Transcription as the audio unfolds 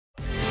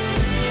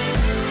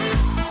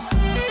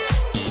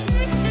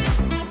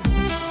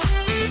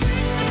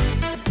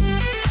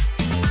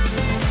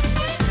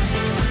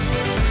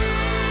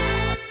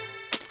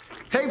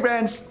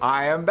friends,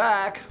 I am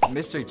back,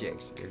 Mr.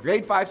 Jigs, your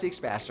grade 5-6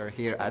 pastor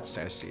here at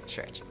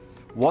Church.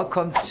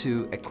 Welcome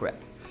to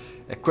Equip.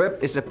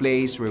 Equip is a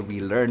place where we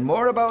learn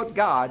more about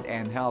God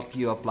and help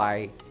you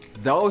apply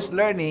those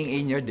learning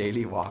in your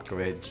daily walk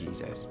with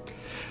Jesus.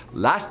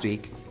 Last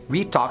week,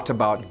 we talked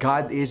about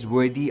God is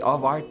worthy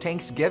of our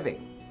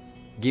thanksgiving.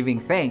 Giving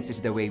thanks is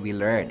the way we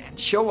learn and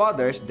show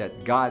others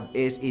that God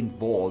is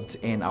involved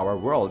in our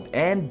world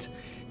and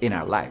in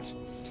our lives.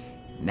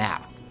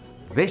 Now,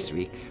 this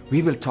week,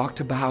 we will talk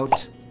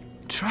about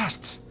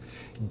trust.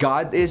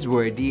 God is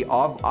worthy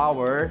of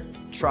our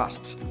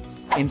trust.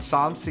 In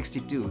Psalm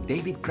 62,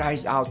 David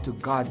cries out to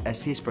God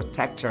as his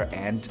protector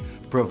and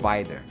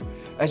provider.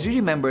 As he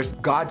remembers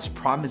God's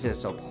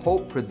promises of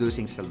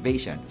hope-producing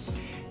salvation,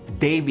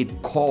 David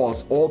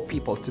calls all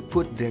people to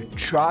put their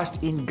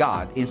trust in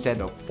God instead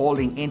of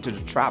falling into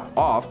the trap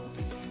of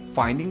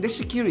finding their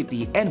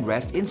security and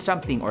rest in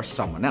something or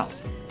someone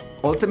else.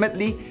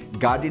 Ultimately,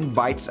 God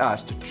invites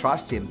us to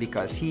trust Him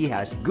because He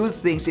has good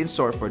things in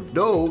store for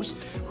those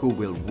who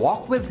will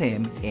walk with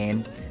Him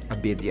in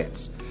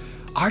obedience.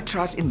 Our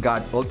trust in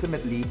God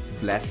ultimately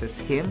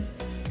blesses Him,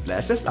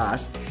 blesses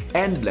us,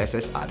 and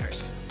blesses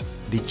others.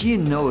 Did you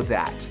know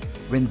that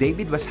when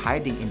David was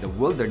hiding in the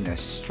wilderness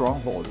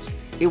strongholds,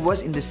 it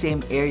was in the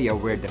same area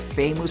where the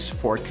famous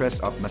fortress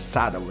of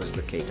Masada was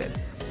located?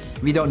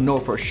 We don't know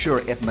for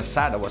sure if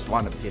Masada was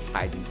one of his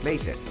hiding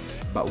places,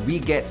 but we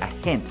get a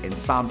hint in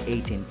Psalm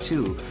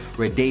 18:2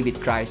 where David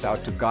cries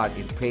out to God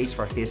in praise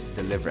for his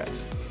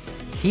deliverance.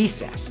 He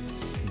says,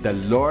 "The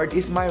Lord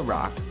is my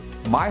rock,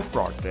 my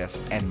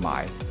fortress, and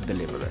my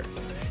deliverer."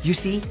 You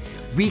see,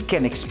 we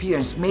can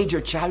experience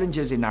major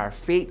challenges in our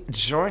faith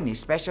journey,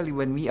 especially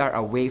when we are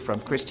away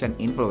from Christian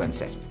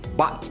influences.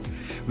 But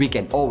we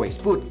can always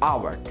put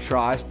our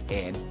trust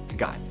in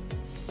God.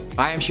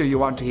 I am sure you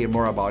want to hear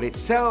more about it,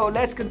 so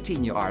let's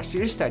continue our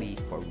series study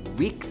for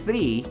week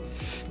 3,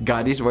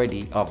 God is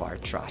worthy of our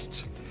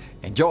trust.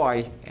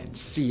 Enjoy and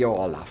see you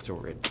all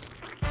afterward.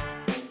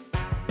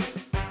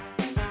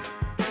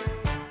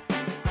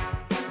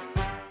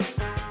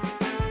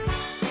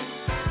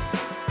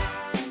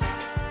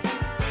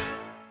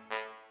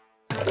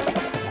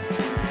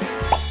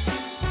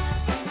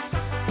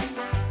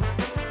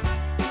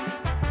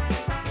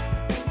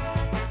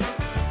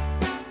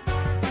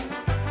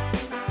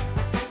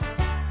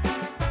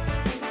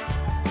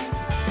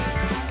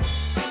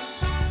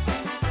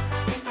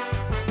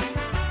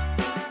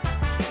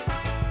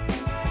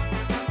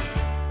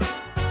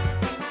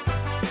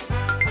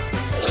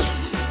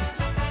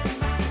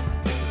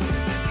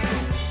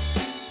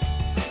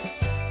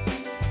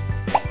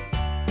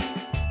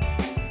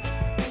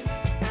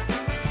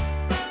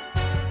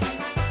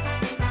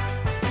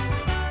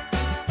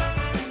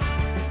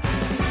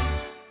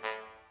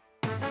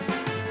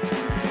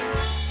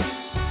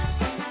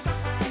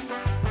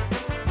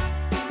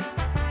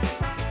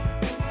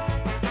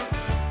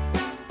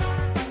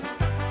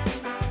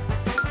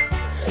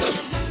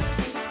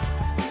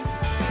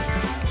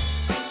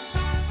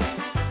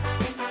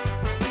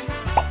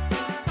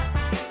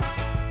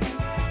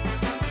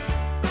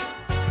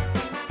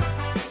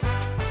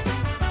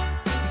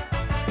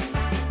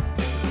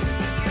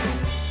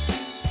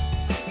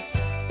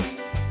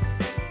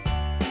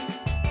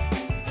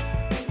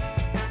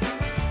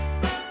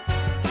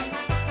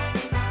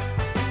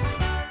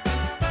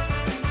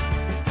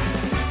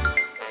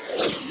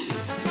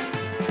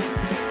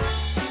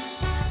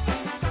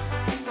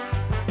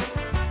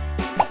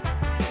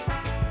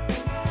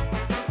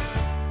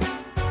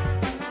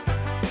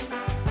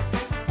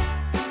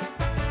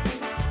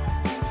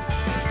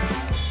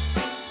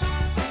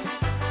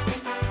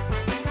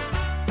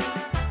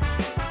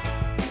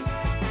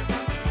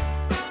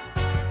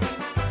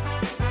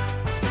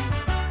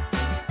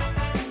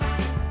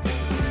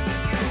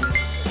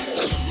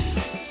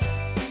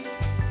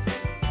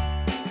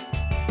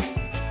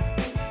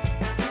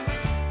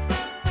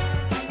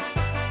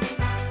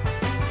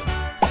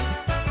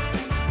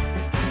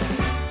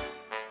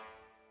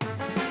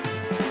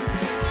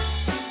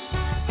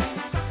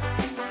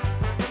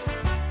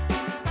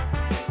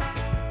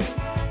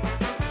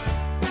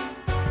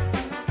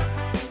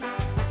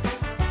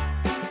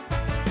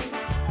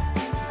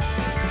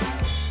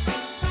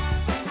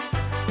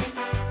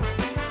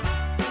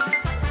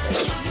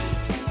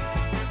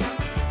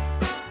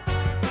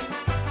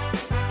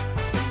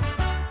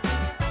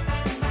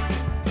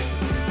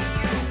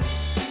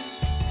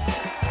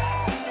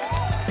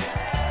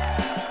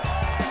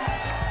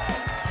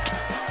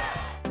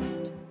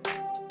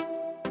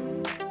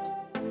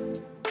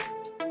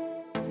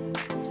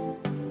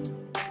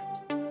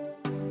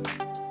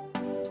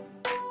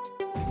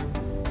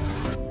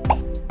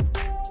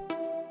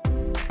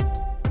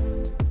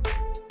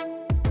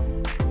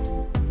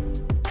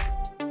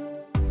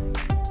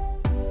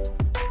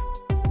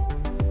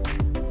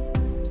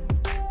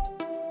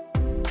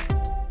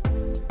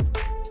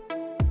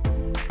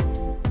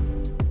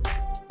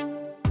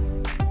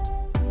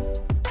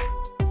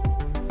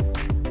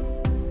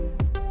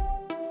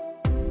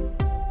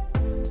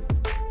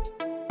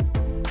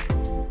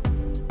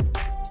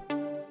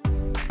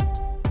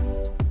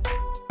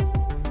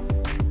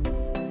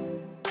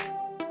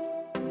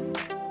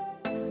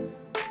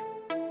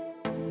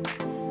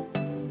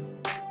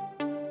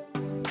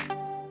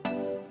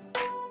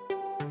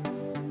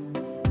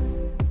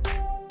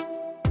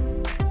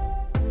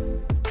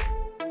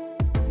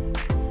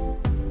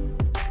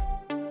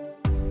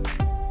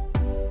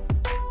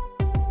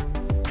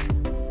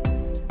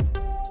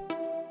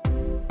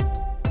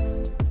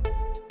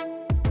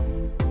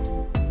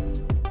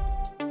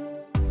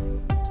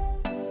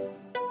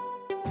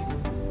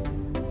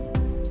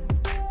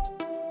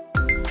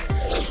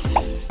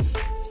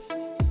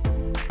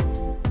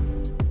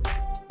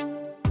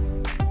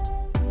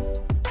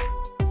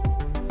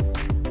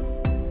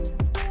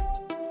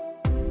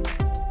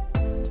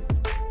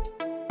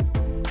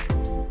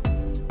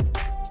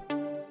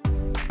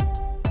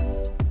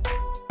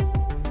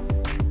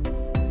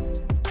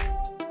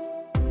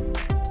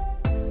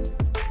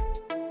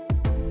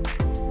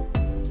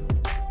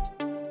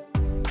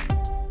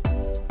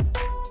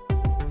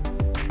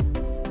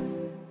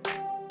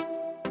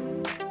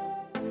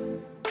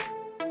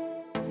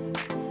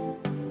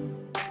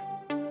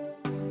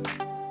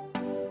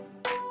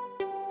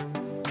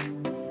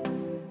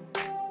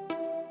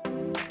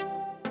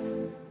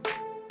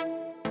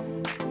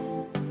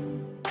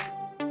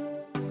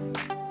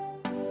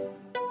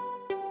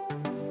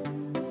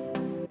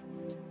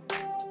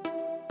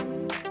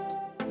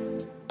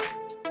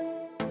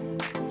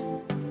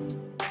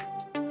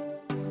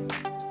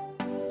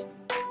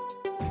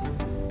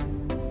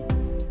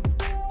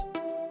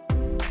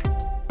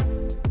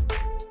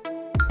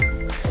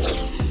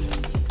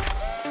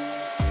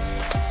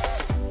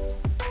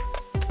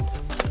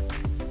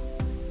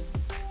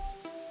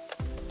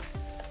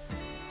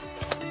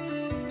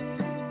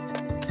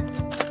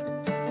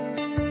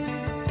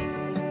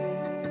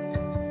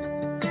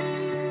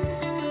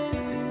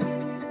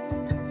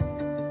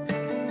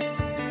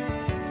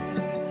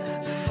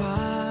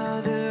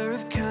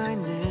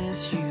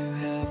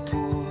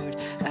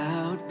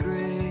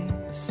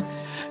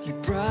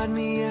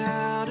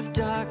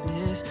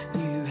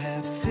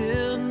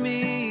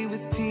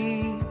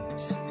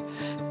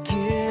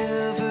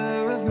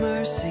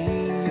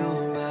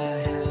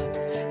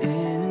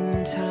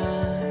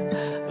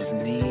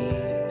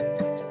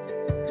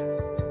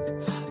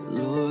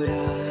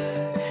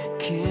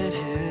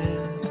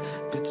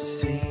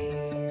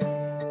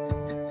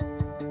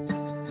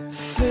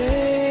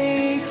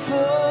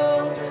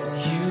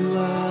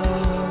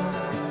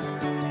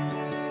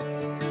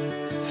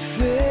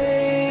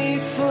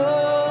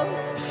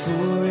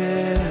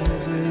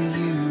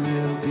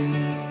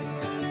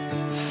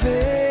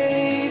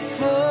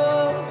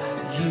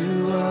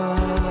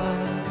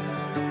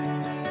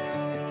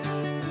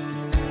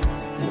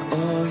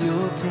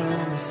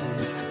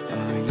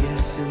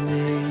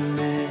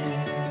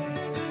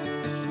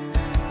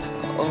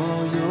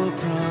 your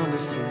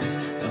promises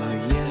are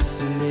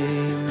yes and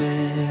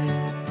amen.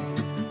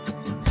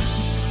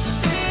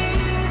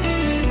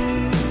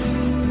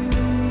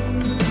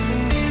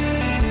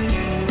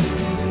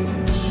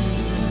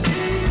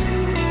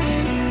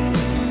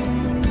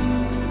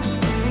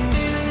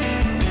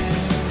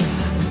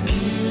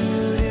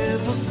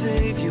 Beautiful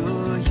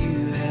Savior,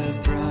 you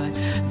have brought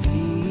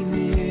me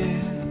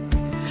near.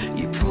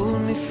 You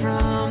pulled me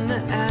from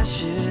the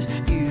ashes.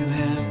 You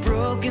have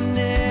broken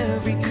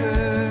every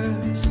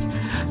curse.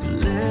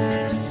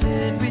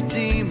 Blessed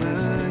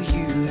Redeemer,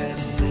 you have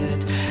set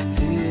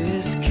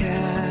this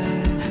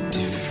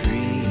captive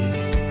free.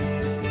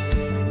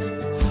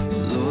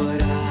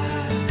 Lord, I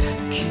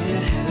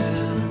can't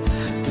help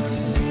but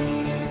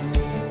sing.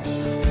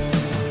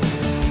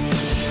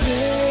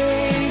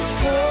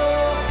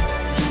 Faithful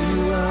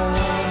you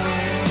are.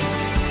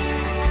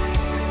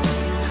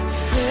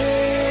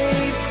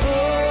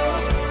 Faithful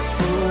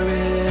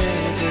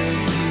forever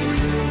you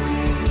will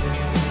be.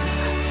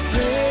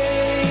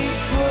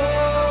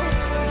 Faithful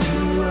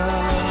you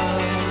are.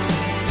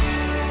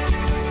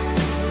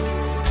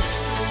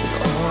 And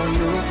all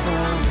your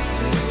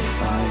promises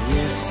are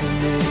yes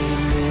and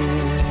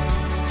amen.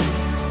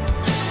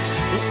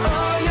 And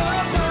all your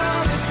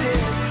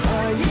promises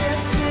are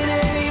yes and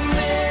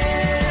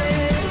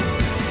amen.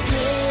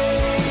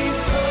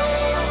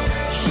 Faithful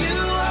you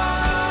are,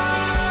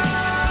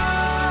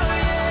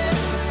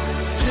 yes.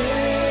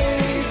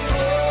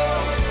 Faithful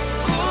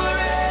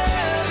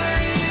forever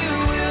you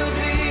will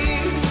be.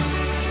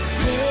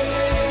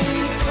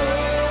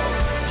 Faithful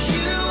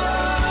you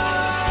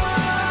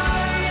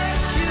are,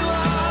 yes you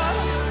are.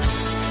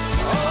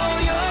 All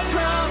your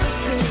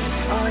promises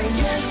are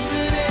yes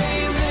and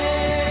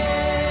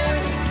amen.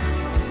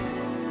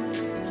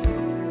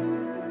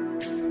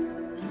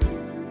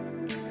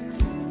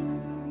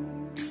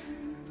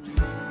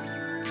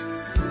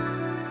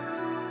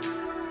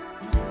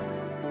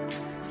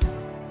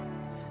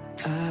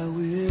 I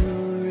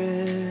will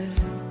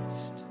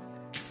rest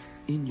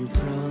in your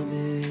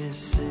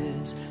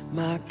promises.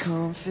 My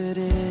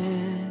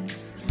confidence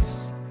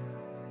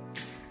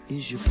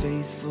is your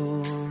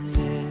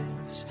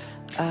faithfulness.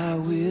 I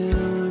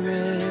will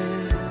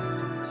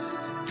rest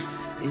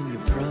in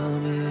your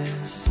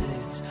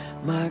promises.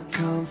 My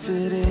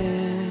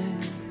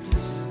confidence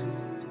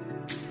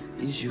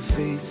is your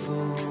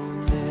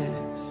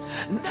faithfulness.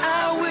 And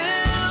I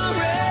will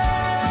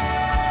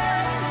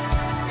rest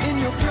in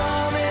your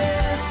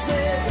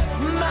promises.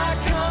 My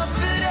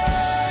confidence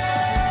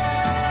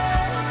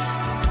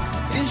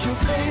is your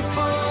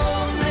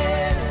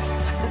faithfulness.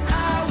 And I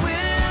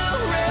will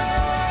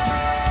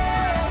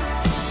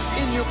rest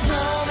in your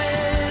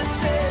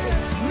promises.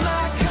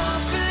 My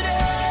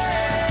confidence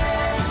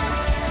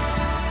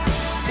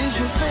is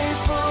your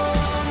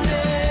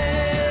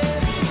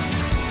faithfulness.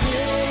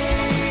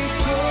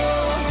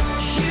 Faithful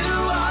you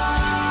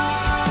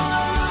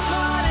are. My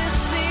heart is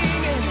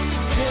singing.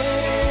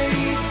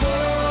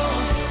 Faithful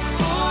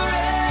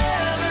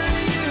forever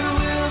you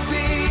will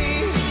be.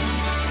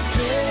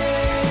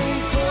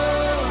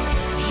 Faithful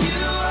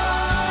you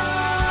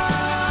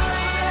are.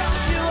 Yes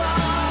you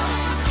are.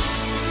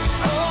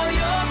 All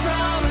your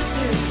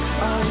promises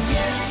are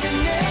yes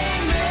and amen.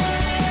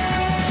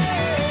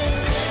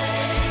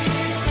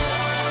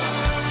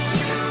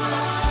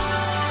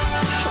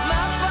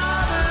 My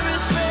Father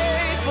is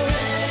faithful.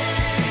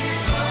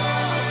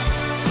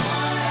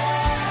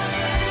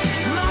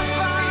 My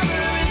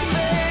Father is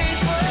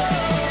faithful.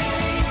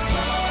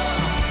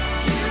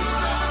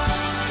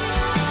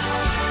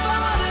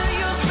 Father,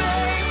 you're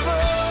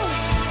faithful.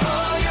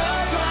 All your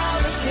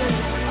promises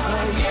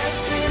are yes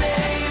and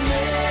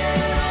amen.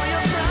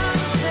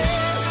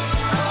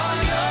 All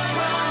your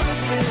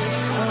promises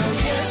are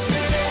yes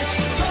and amen.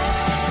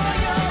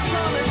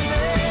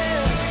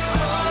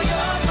 All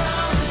your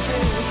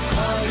promises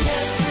are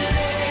yes and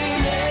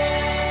amen.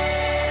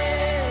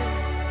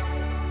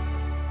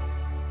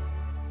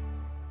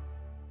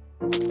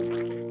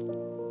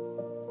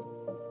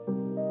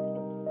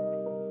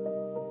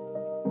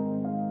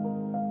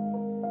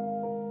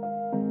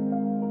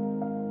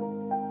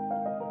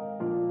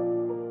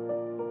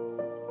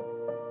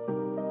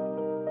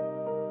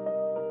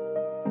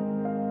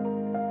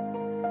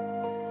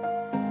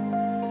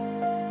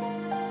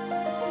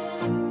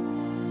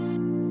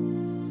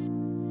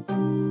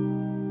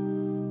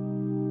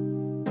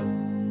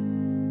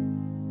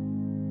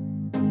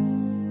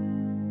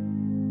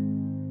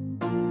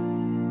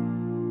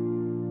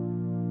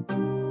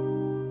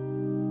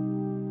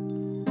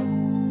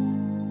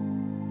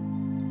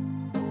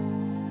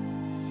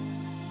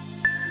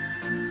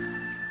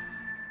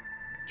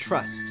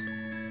 Trust,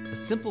 a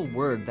simple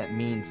word that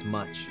means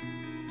much.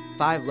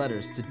 5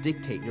 letters to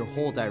dictate your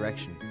whole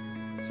direction.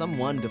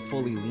 Someone to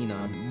fully lean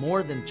on,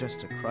 more than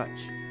just a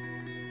crutch.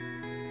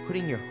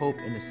 Putting your hope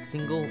in a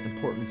single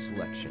important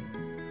selection.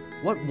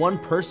 What one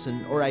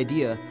person or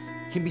idea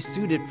can be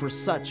suited for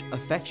such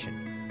affection?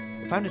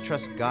 If I'm to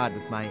trust God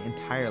with my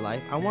entire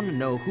life, I want to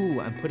know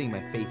who I'm putting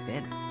my faith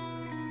in.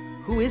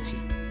 Who is He?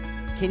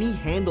 Can He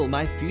handle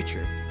my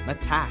future, my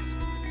past,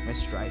 my my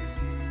strife?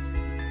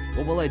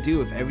 What will I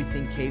do if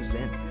everything caves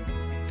in?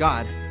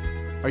 God,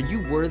 are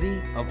you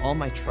worthy of all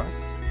my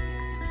trust?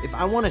 If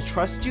I want to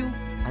trust you,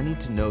 I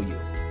need to know you.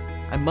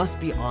 I must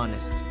be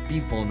honest, be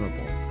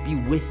vulnerable, be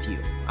with you.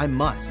 I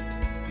must.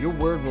 Your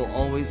word will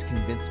always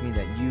convince me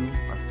that you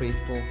are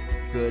faithful,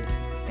 good,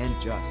 and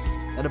just.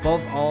 That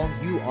above all,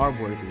 you are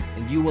worthy,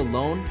 and you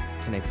alone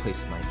can I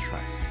place my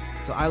trust.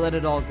 So I let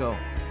it all go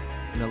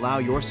and allow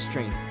your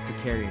strength to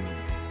carry me.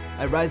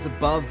 I rise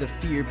above the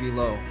fear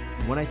below,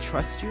 and when I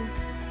trust you,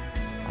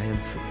 I am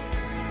free.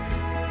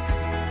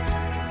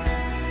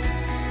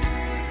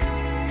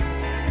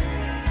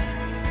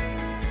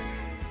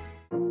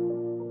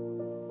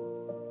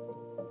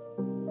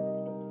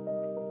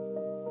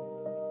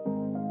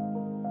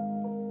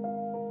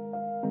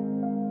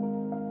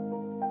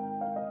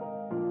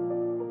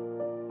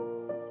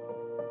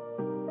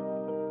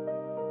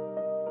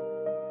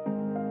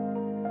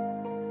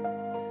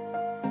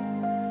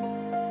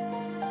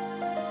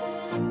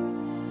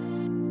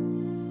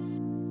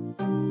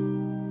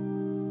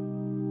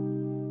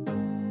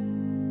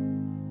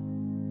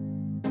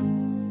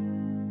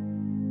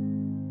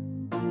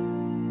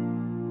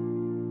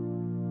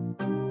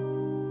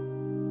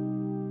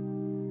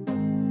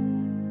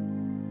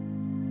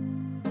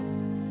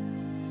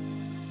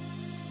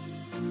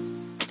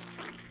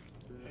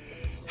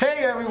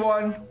 Hey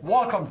everyone,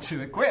 welcome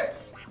to Equip.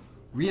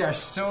 We are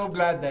so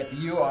glad that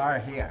you are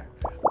here.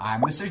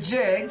 I'm Mr.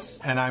 Jigs.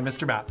 And I'm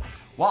Mr. Matt.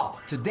 Well,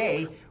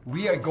 today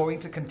we are going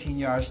to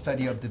continue our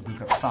study of the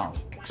book of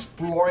Psalms,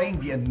 exploring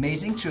the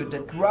amazing truth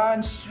that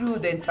runs through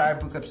the entire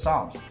book of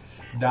Psalms,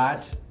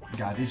 that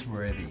God is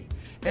worthy.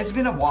 It's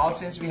been a while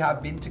since we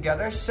have been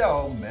together,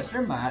 so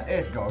Mr. Matt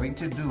is going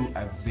to do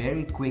a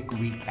very quick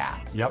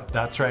recap. Yep,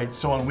 that's right.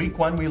 So on week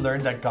 1, we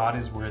learned that God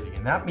is worthy.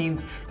 And that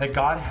means that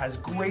God has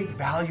great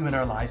value in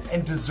our lives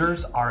and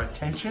deserves our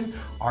attention,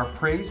 our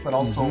praise, but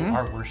also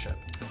our worship.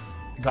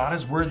 God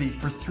is worthy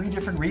for 3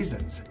 different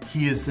reasons.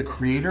 He is the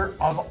creator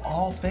of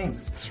all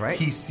things. That's right.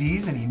 He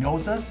sees and he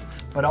knows us,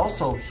 but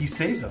also he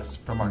saves us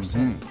from our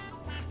sin.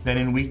 Then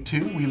in week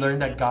 2, we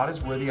learned that God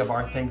is worthy of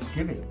our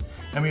thanksgiving.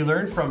 And we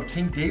learned from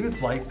King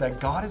David's life that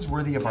God is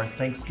worthy of our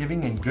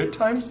thanksgiving in good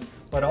times,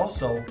 but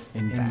also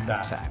in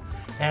bad time.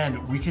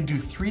 And we can do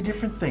 3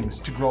 different things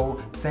to grow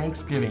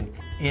thanksgiving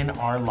in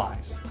our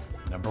lives.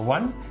 Number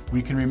 1,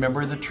 we can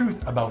remember the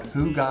truth about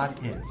who God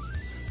is.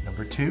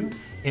 Number 2,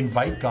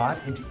 invite God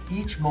into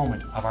each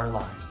moment of our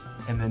lives.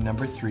 And then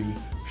number 3,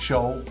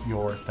 show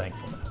your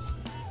thankfulness.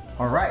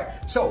 All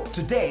right, so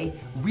today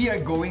we are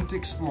going to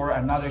explore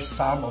another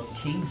Psalm of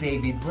King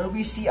David where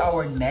we see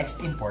our next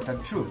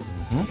important truth.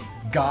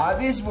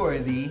 God is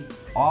worthy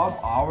of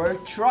our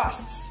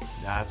trusts.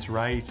 That's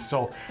right.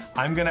 So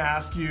I'm going to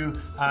ask you,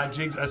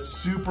 Jigs, a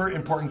super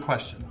important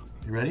question.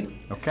 You ready?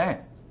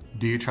 Okay.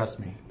 Do you trust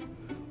me?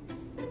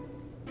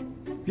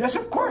 Yes,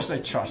 of course I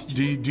trust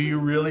you. Do you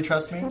really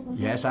trust me?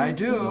 Yes, I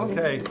do.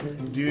 Okay.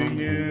 Do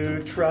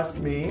you trust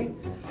me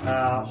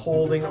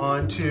holding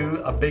on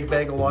to a big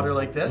bag of water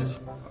like this?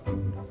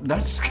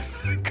 That's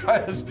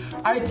because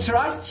I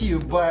trust you,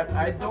 but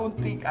I don't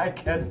think I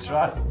can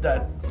trust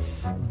that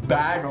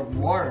bag of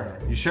water.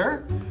 You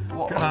sure?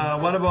 Well,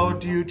 What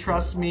about, do you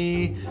trust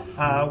me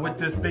with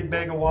this big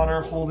bag of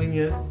water, holding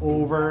it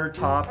over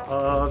top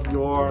of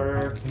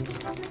your...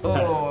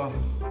 Oh,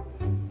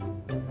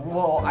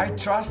 well, I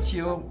trust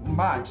you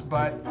much,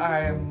 but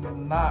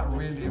I'm not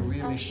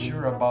really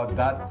sure about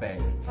that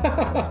thing.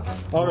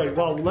 All right,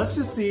 well, let's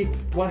just see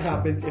what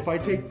happens if I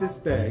take this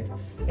bag,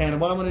 and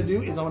what I'm going to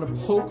do is I'm going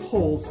to poke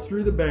holes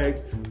through the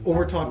bag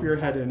over top of your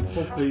head, and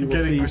hopefully you'll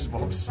Getting see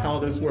goosebumps. how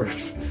this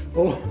works.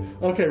 Oh,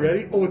 okay,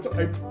 ready? Oh,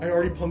 I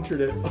already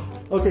punctured it.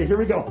 Okay, here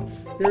we go.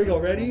 Here we go.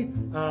 Ready?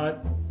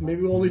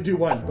 Maybe we'll only do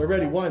one, but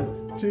ready?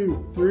 1,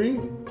 2, 3.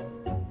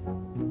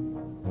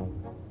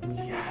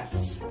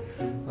 Yes.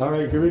 All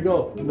right, here we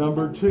go.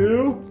 Number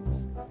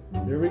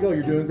 2. Here we go.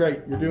 You're doing great.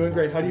 You're doing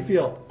great. How do you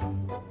feel?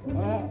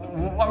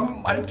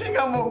 I think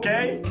I'm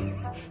okay.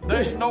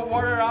 There's no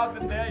water out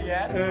in there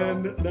yet.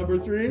 And number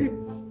 3.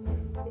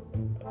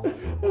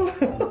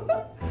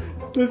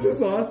 This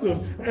is awesome.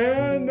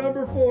 And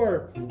number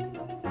 4.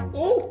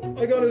 Oh,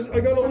 I got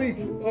a leak.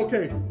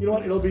 Okay, you know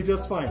what? It'll be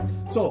just fine.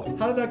 So,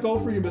 how did that go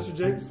for you, Mr.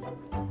 Jigs?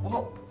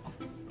 Well,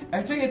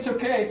 I think it's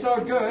okay. It's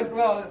all good.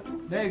 Well,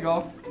 there you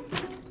go.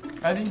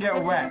 I didn't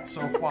get wet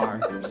so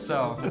far,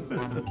 so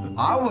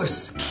I was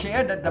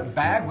scared that the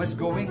bag was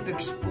going to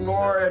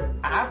explode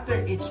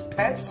after each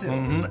pencil.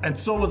 And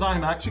so was I.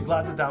 I'm actually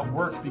glad that that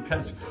worked,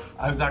 because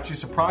I was actually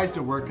surprised it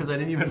worked, because I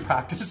didn't even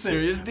practice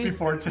Seriously? it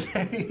before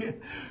today.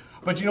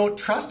 But you know,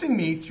 trusting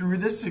me through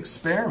this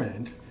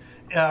experiment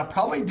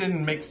probably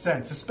didn't make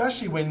sense,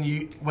 especially when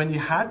you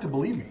had to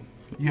believe me.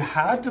 You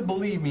had to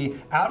believe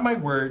me at my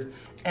word,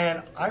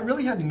 and I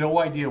really had no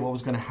idea what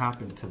was going to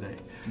happen today.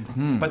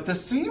 But the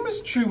same is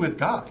true with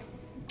God.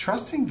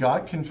 Trusting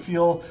God can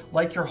feel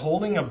like you're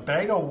holding a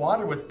bag of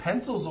water with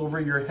pencils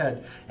over your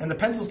head, and the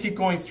pencils keep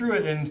going through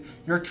it, and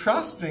you're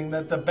trusting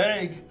that the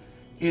bag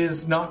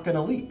is not going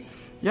to leak.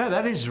 Yeah,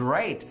 that is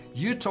right.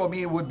 You told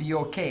me it would be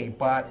okay,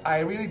 but I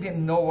really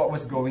didn't know what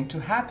was going to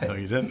happen. No,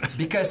 you didn't.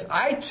 Because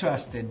I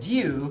trusted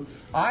you,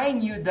 I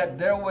knew that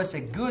there was a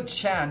good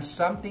chance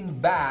something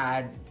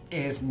bad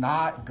is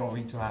not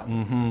going to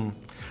happen.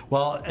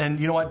 Well, and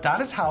you know what?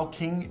 That is how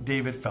King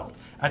David felt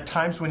at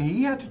times when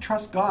he had to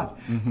trust God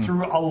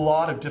through a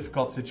lot of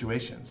difficult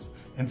situations.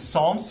 In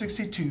Psalm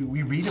 62,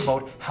 we read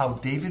about how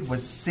David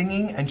was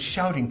singing and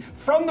shouting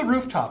from the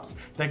rooftops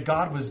that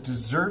God was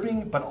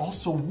deserving but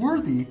also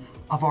worthy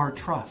of our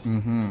trust.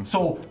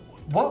 So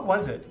what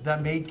was it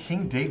that made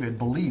King David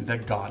believe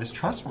that God is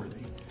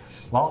trustworthy?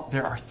 Well,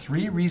 there are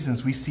 3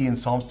 reasons we see in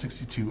Psalm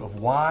 62 of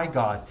why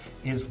God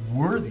is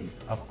worthy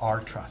of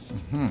our trust.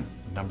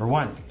 Number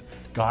 1,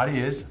 God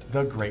is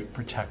the great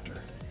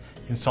protector.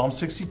 In Psalm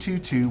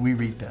 62:2, we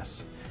read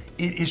this.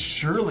 It is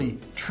surely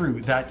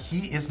true that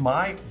he is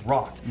my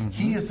rock.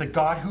 He is the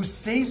God who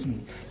saves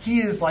me.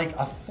 He is like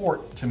a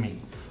fort to me.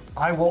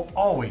 I will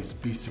always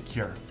be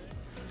secure.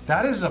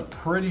 That is a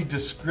pretty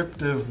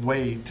descriptive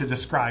way to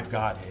describe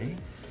God, eh?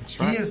 That's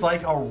right. He is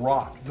like a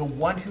rock, the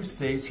one who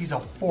saves. He's a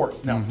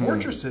fort. Now,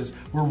 fortresses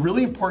were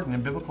really important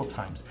in biblical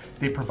times.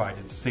 They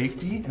provided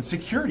safety and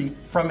security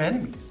from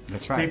enemies.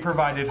 That's right. They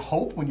provided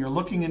hope when you're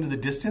looking into the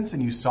distance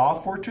and you saw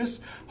a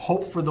fortress,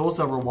 hope for those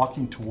that were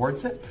walking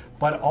towards it,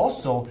 but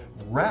also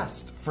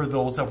rest for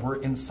those that were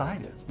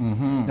inside it.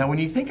 Now, when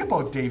you think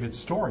about David's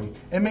story,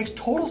 it makes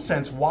total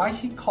sense why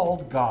he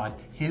called God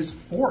his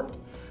fort.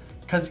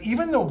 Because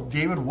even though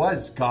David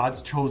was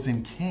God's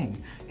chosen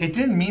king, it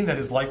didn't mean that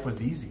his life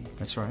was easy.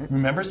 That's right.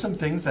 Remember some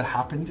things that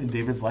happened in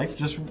David's life?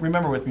 Just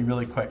remember with me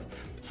really quick.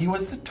 He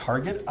was the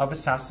target of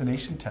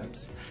assassination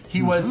attempts.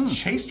 He was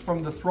chased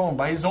from the throne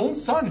by his own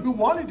son who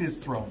wanted his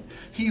throne.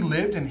 He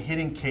lived and hid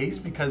in caves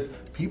because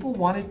people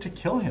wanted to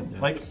kill him,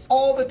 like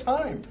all the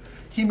time.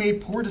 He made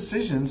poor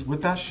decisions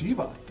with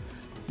Bathsheba.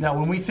 Now,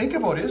 when we think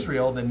about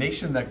Israel, the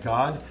nation that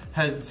God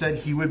had said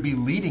he would be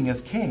leading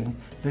as king,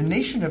 the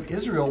nation of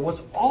Israel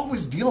was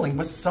always dealing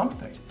with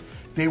something.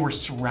 They were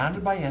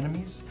surrounded by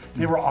enemies.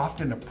 They were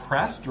often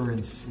oppressed or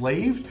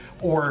enslaved,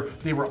 or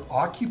they were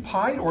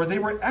occupied, or they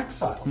were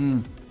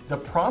exiled. The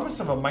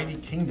promise of a mighty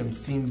kingdom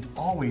seemed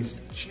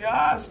always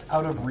just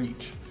out of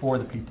reach for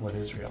the people of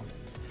Israel.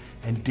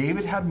 And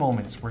David had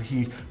moments where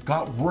he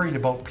got worried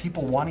about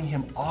people wanting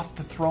him off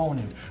the throne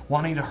and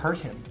wanting to hurt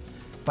him.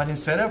 But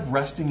instead of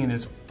resting in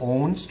his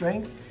own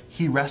strength,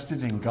 he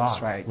rested in God,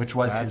 That's right. which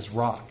was That's his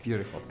rock.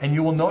 beautiful. And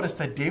you will notice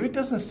that David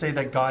doesn't say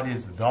that God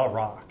is the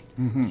rock.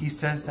 He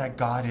says that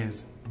God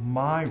is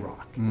my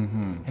rock.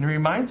 And he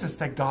reminds us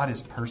that God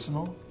is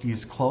personal, he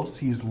is close,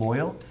 he is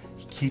loyal,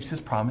 he keeps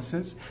his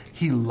promises,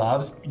 he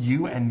loves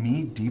you and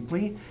me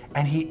deeply,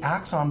 and he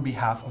acts on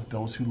behalf of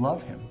those who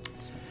love him.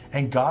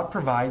 And God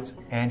provides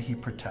and he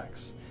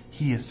protects.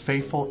 He is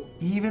faithful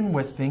even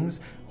with things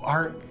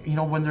are,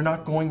 when they're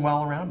not going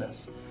well around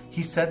us.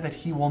 He said that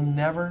he will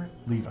never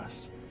leave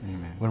us.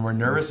 Amen. When we're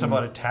nervous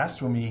about a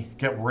test, when we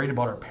get worried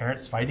about our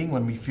parents fighting,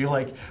 when we feel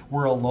like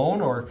we're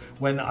alone, or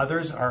when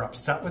others are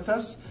upset with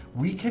us,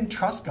 we can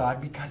trust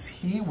God because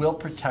he will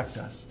protect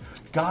us.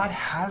 God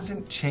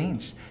hasn't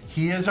changed.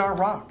 He is our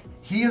rock.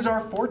 He is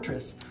our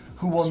fortress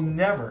who will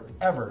never,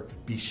 ever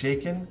be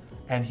shaken,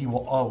 and he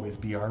will always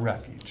be our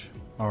refuge.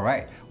 All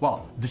right.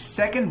 Well, the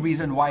second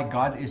reason why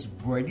God is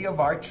worthy of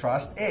our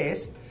trust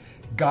is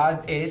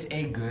God is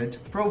a good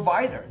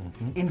provider.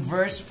 In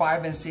verse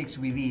 5 and 6,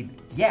 we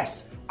read,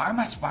 "Yes, I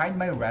must find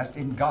my rest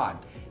in God.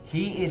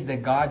 He is the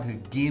God who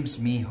gives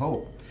me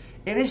hope.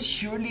 It is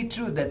surely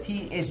true that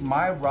he is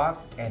my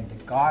rock and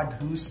the God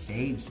who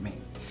saves me.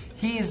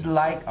 He is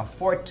like a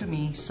fort to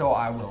me, so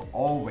I will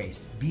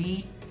always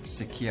be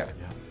secure."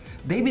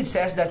 David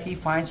says that he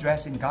finds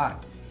rest in God.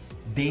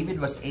 David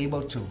was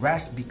able to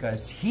rest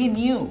because he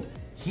knew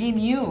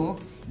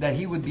that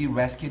he would be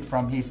rescued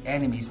from his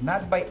enemies,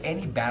 not by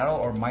any battle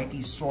or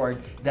mighty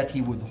sword that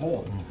he would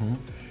hold.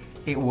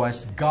 It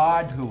was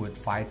God who would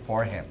fight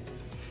for him.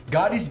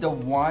 God is the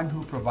one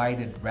who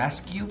provided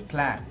rescue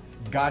plan.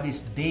 God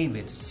is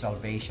David's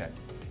salvation.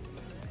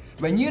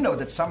 When you know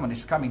that someone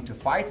is coming to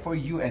fight for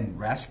you and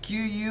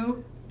rescue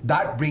you,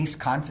 that brings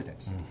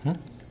confidence.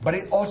 But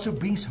it also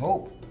brings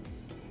hope.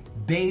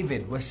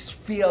 David was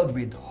filled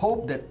with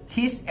hope that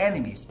his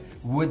enemies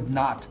would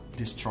not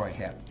destroy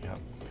him.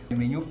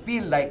 When you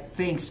feel like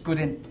things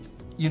couldn't,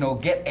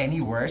 get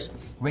any worse,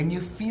 when you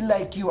feel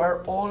like you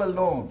are all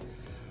alone,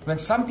 when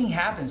something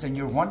happens and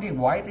you're wondering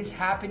why it is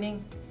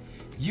happening,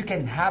 you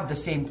can have the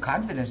same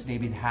confidence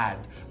David had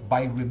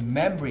by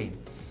remembering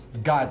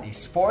God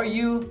is for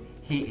you,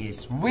 he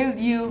is with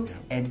you,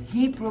 and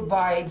he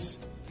provides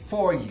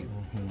for you.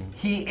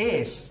 He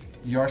is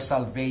your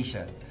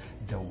salvation,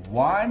 the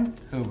one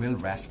who will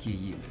rescue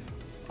you.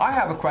 I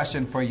have a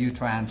question for you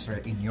to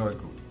answer in your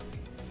group.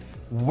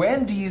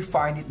 When do you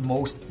find it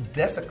most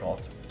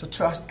difficult to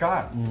trust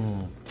God?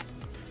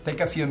 Take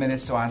a few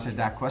minutes to answer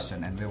that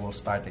question and we will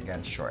start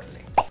again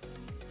shortly.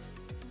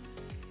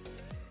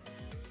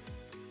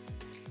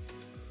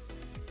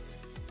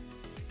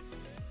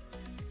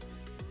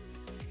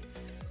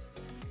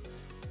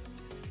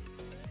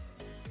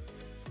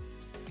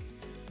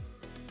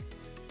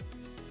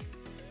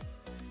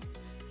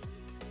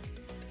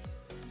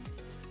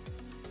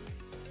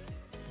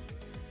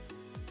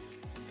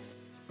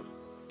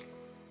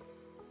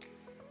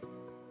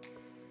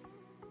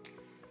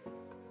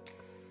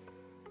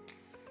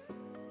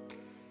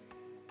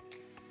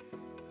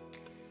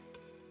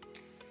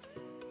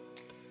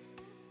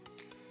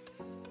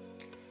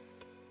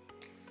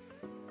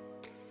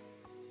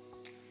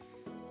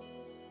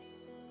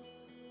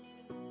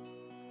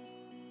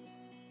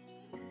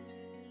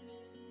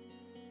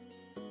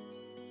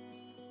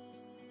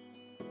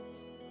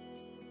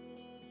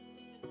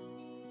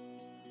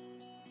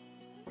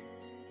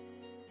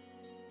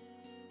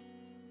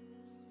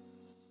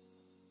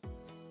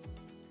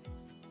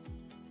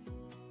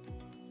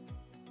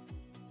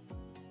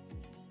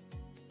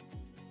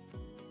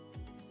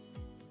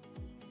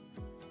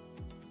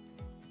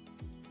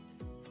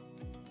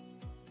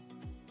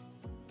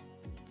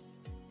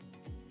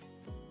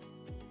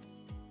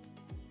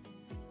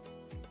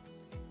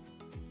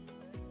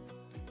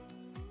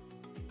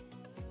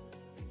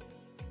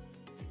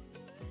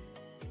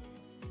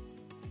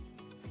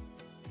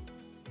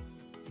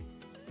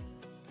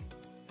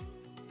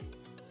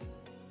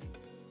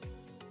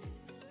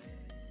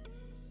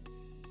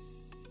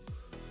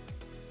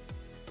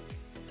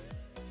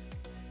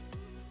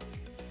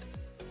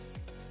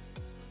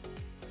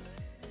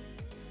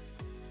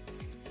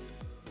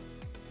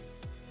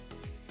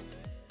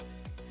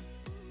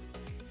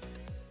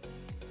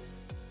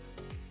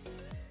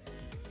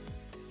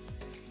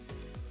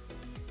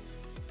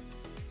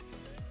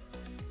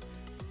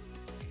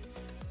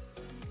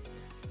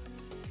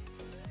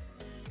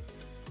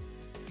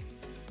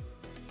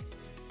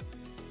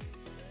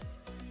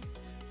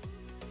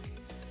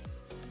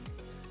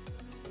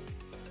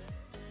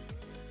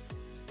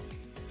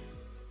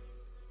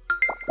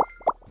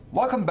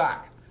 Welcome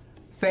back.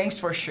 Thanks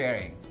for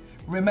sharing.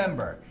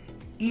 Remember,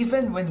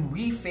 even when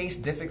we face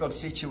difficult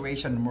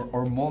situations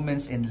or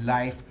moments in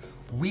life,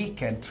 we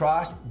can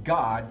trust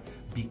God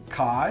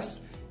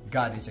because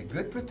God is a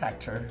good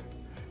protector.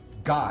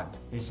 God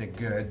is a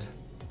good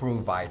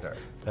provider.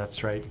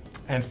 That's right.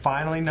 And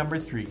finally, number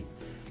 3,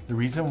 the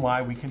reason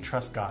why we can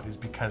trust God is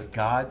because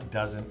God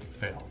doesn't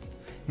fail.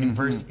 In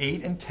verse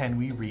 8 and 10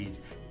 we read,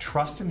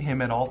 "Trust in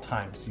him at all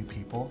times, you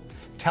people.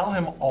 Tell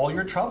him all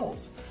your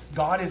troubles.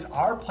 God is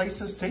our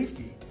place of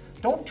safety.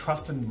 Don't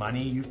trust in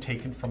money you've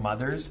taken from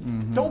others.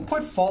 Don't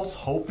put false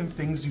hope in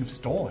things you've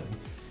stolen.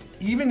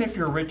 Even if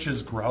your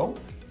riches grow,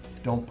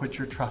 don't put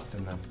your trust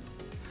in them."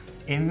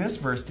 In this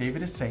verse,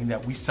 David is saying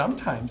that we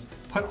sometimes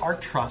put our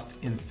trust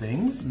in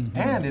things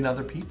and in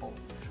other people.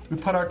 We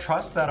put our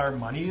trust that our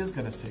money is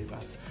going to save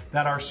us,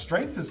 that our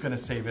strength is going to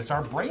save us,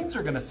 our brains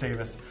are going to save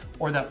us,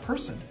 or that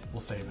person will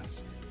save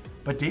us.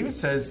 But David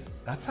says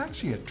that's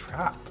actually a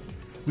trap.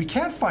 We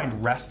can't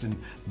find rest in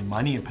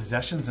money and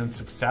possessions and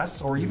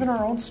success, or even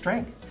our own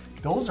strength.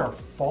 Those are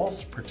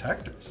false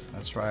protectors.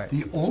 That's right.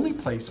 The only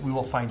place we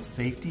will find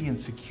safety and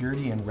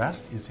security and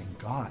rest is in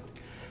God.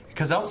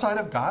 Because outside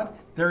of God,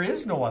 there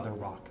is no other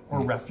rock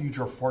or refuge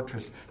or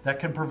fortress that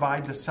can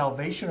provide the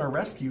salvation or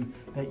rescue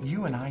that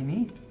you and I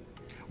need.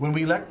 When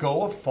we let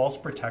go of false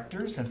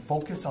protectors and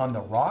focus on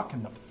the rock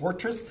and the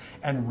fortress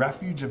and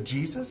refuge of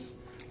Jesus,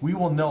 we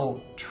will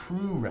know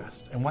true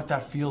rest and what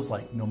that feels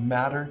like no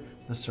matter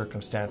the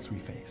circumstance we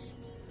face.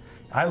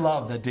 I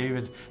love that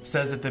David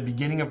says at the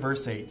beginning of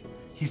verse 8,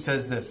 he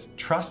says this,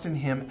 "Trust in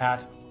him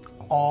at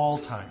all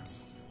times."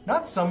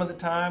 Not some of the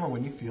time or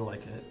when you feel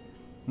like it.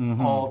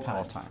 All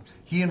times.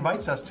 He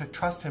invites us to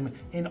trust him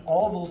in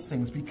all those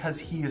things because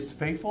he is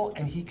faithful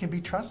and he can be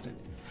trusted.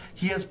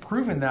 He has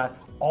proven that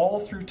all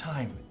through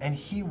time, and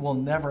he will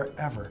never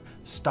ever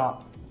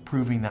stop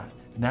proving that,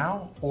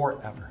 now or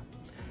ever.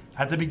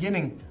 At the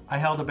beginning, I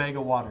held a bag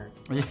of water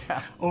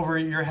over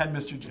your head,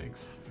 Mr.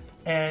 Jiggs.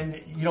 And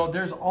you know,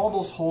 there's all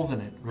those holes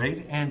in it,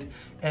 right?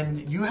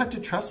 And you had to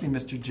trust me,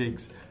 Mr.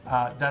 Jiggs,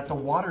 that the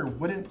water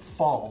wouldn't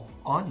fall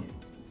on you.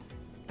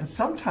 And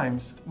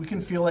sometimes we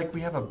can feel like we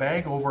have a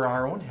bag over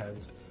our own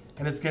heads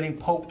and it's getting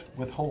poked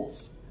with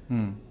holes.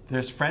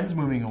 There's friends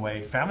moving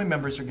away, family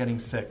members are getting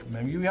sick,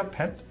 maybe you have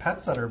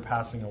pets that are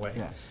passing away.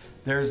 Yes.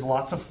 There's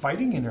lots of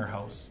fighting in your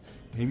house.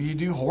 Maybe you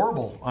do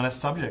horrible on a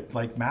subject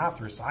like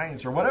math or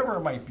science or whatever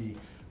it might be.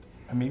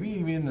 And maybe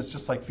even it's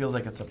just like feels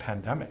like it's a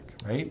pandemic,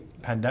 right?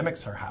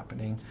 Pandemics are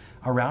happening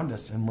around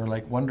us and we're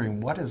like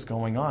wondering what is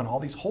going on. All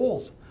these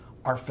holes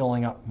are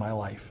filling up my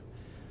life.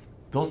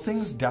 Those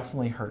things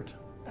definitely hurt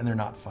and they're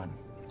not fun.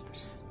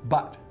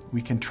 But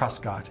we can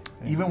trust God,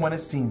 even when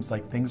it seems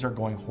like things are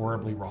going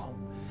horribly wrong.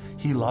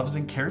 He loves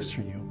and cares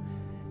for you.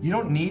 You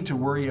don't need to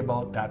worry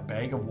about that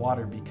bag of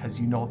water because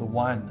you know the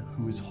one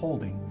who is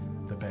holding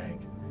the bag.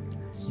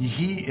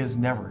 He is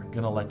never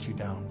going to let you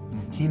down.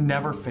 He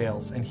never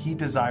fails, and he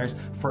desires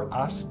for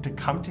us to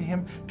come to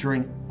him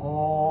during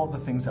all the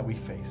things that we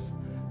face.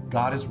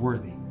 God is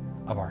worthy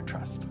of our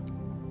trust.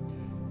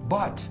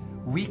 But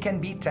we can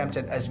be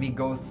tempted as we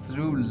go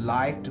through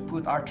life to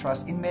put our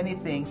trust in many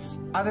things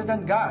other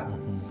than God.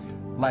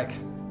 Like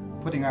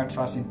putting our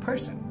trust in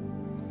person,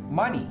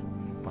 money,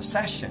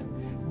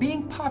 possession,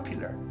 being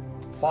popular,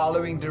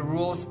 following the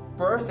rules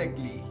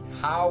perfectly,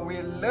 how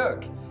we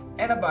look,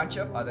 and a bunch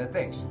of other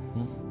things.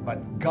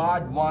 But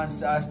God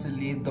wants us to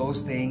leave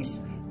those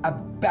things,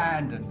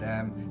 abandon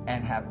them,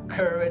 and have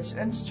courage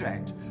and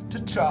strength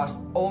to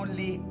trust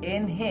only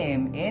in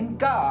him, in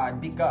God,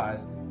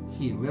 because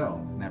he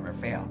will never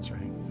fail. That's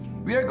right.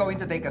 We are going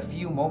to take a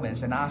few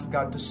moments and ask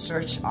God to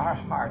search our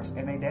hearts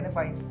and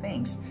identify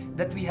things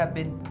that we have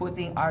been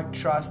putting our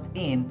trust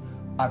in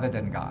other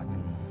than God.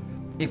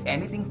 If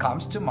anything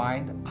comes to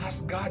mind,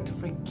 ask God to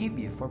forgive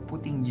you for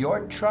putting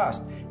your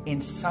trust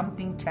in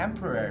something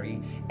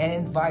temporary and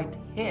invite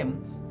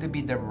him to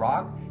be the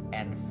rock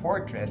and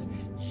fortress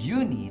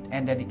you need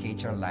and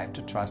dedicate your life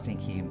to trusting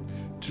him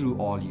through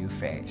all you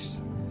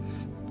face.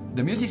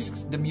 The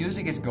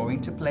music is going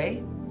to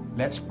play.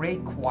 Let's pray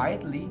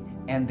quietly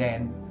and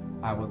then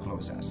I will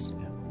close us.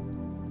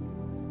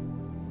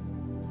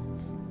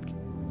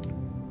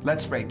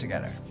 Let's pray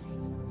together.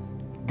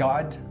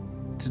 God,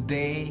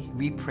 today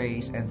we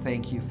praise and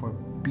thank you for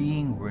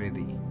being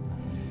worthy.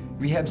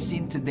 We have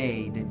seen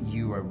today that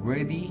you are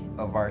worthy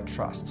of our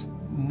trust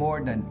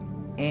more than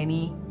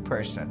any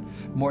person,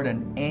 more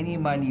than any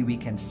money we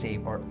can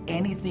save or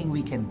anything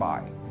we can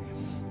buy.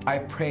 I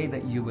pray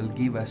that you will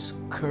give us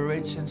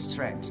courage and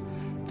strength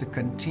to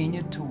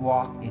continue to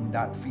walk in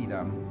that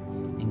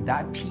freedom, in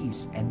that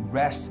peace and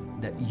rest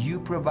that you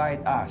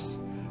provide us,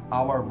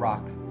 our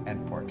rock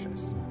and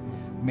fortress.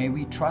 May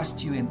we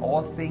trust you in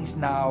all things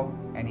now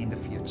and in the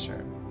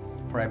future.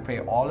 For I pray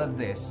all of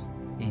this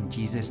in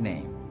Jesus'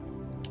 name.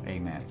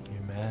 Amen.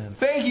 Amen.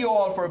 Thank you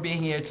all for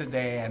being here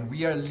today, and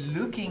we are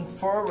looking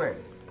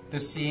forward to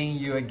seeing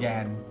you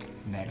again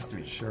next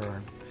week.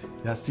 Sure.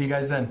 Yeah, see you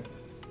guys then.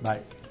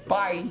 Bye.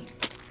 Bye.